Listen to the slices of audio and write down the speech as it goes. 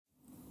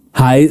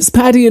Hi, it's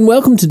Paddy and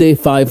welcome to day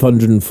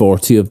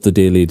 540 of the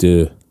Daily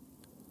Do.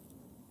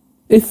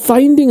 If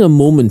finding a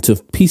moment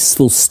of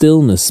peaceful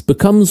stillness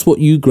becomes what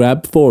you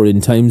grab for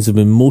in times of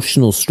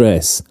emotional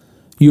stress,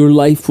 your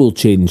life will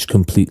change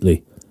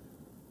completely.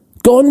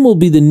 Gone will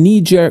be the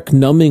knee-jerk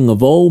numbing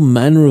of all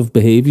manner of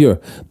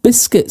behaviour,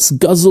 biscuits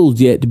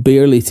guzzled yet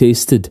barely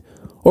tasted,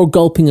 or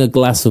gulping a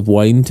glass of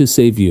wine to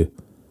save you.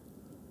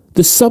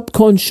 The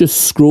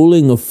subconscious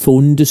scrolling of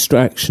phone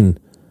distraction,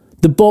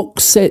 the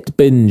box set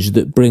binge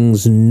that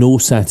brings no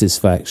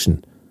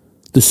satisfaction,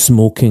 the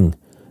smoking,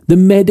 the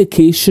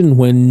medication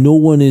when no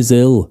one is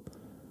ill,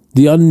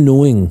 the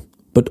unknowing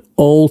but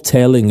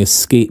all-telling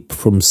escape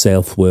from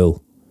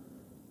self-will.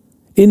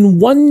 In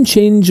one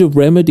change of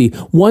remedy,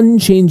 one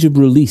change of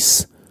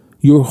release,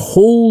 your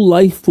whole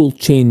life will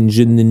change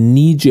in the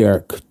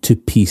knee-jerk to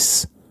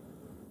peace.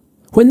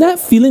 When that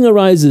feeling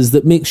arises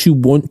that makes you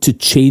want to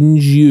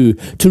change you,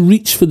 to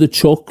reach for the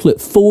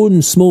chocolate,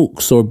 phone,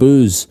 smokes or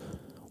booze,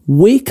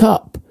 wake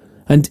up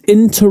and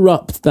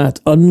interrupt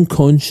that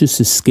unconscious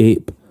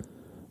escape.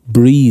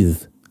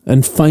 Breathe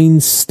and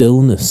find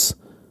stillness,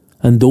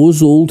 and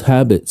those old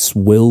habits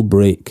will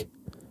break.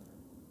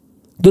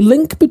 The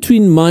link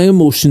between my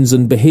emotions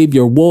and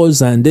behaviour was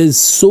and is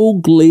so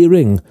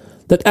glaring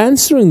that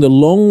answering the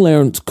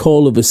long-learnt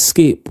call of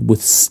escape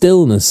with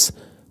stillness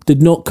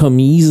did not come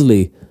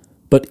easily,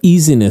 but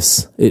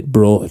easiness it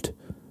brought.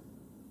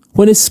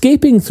 When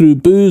escaping through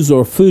booze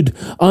or food,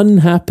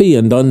 unhappy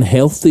and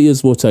unhealthy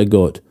is what I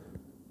got.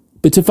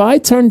 But if I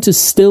turn to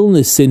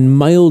stillness in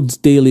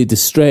mild daily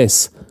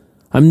distress,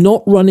 I'm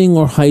not running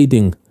or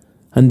hiding,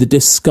 and the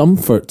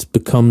discomfort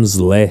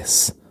becomes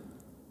less.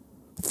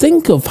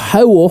 Think of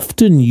how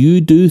often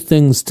you do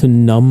things to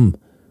numb,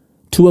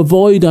 to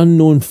avoid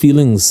unknown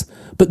feelings,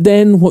 but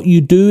then what you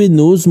do in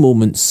those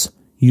moments,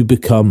 you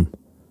become.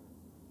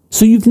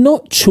 So you've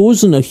not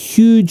chosen a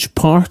huge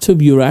part of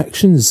your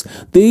actions.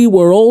 They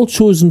were all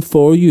chosen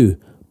for you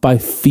by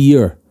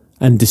fear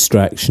and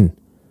distraction.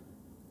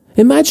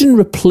 Imagine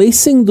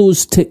replacing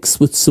those tics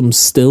with some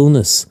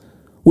stillness.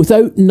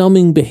 Without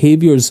numbing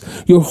behaviours,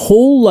 your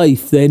whole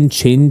life then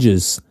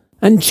changes.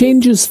 And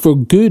changes for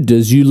good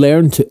as you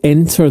learn to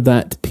enter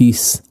that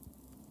peace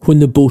when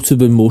the boat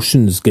of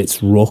emotions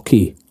gets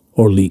rocky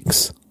or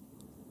leaks.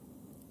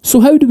 So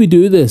how do we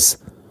do this?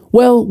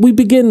 Well, we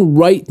begin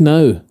right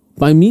now.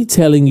 By me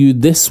telling you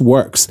this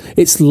works,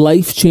 it's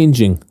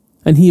life-changing,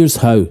 and here's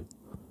how.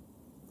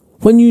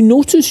 When you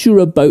notice you're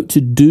about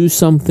to do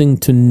something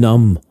to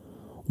numb,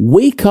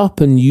 wake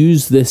up and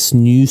use this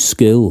new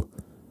skill.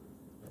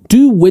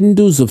 Do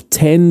windows of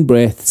 10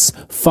 breaths,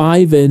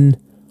 5 in,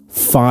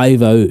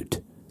 5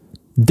 out.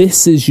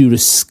 This is your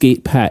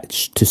escape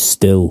hatch to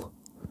still.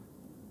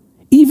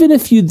 Even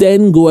if you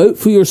then go out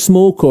for your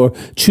smoke or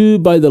chew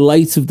by the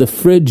light of the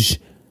fridge,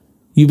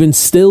 you've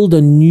instilled a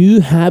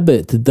new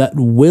habit that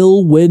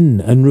will win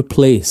and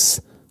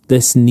replace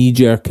this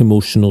knee-jerk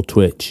emotional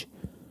twitch.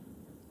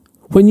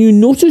 When you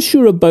notice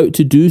you're about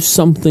to do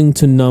something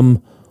to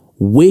numb,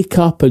 wake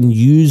up and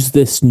use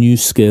this new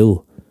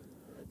skill.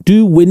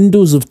 Do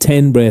windows of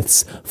 10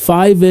 breaths,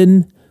 5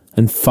 in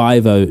and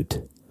 5 out.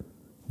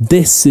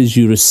 This is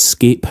your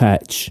escape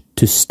hatch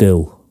to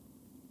still.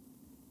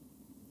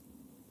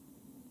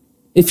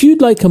 If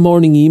you'd like a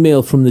morning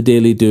email from the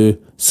Daily Do,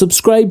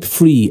 subscribe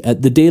free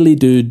at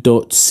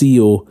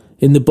thedailydo.co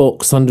in the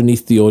box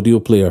underneath the audio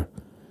player.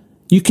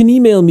 You can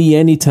email me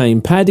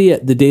anytime,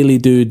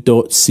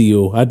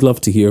 paddy@thedailydo.co. I'd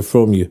love to hear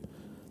from you.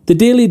 The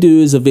Daily Do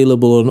is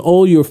available on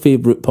all your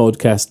favourite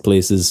podcast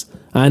places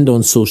and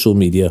on social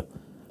media.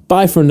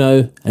 Bye for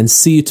now and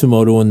see you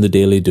tomorrow on the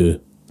Daily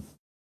Do.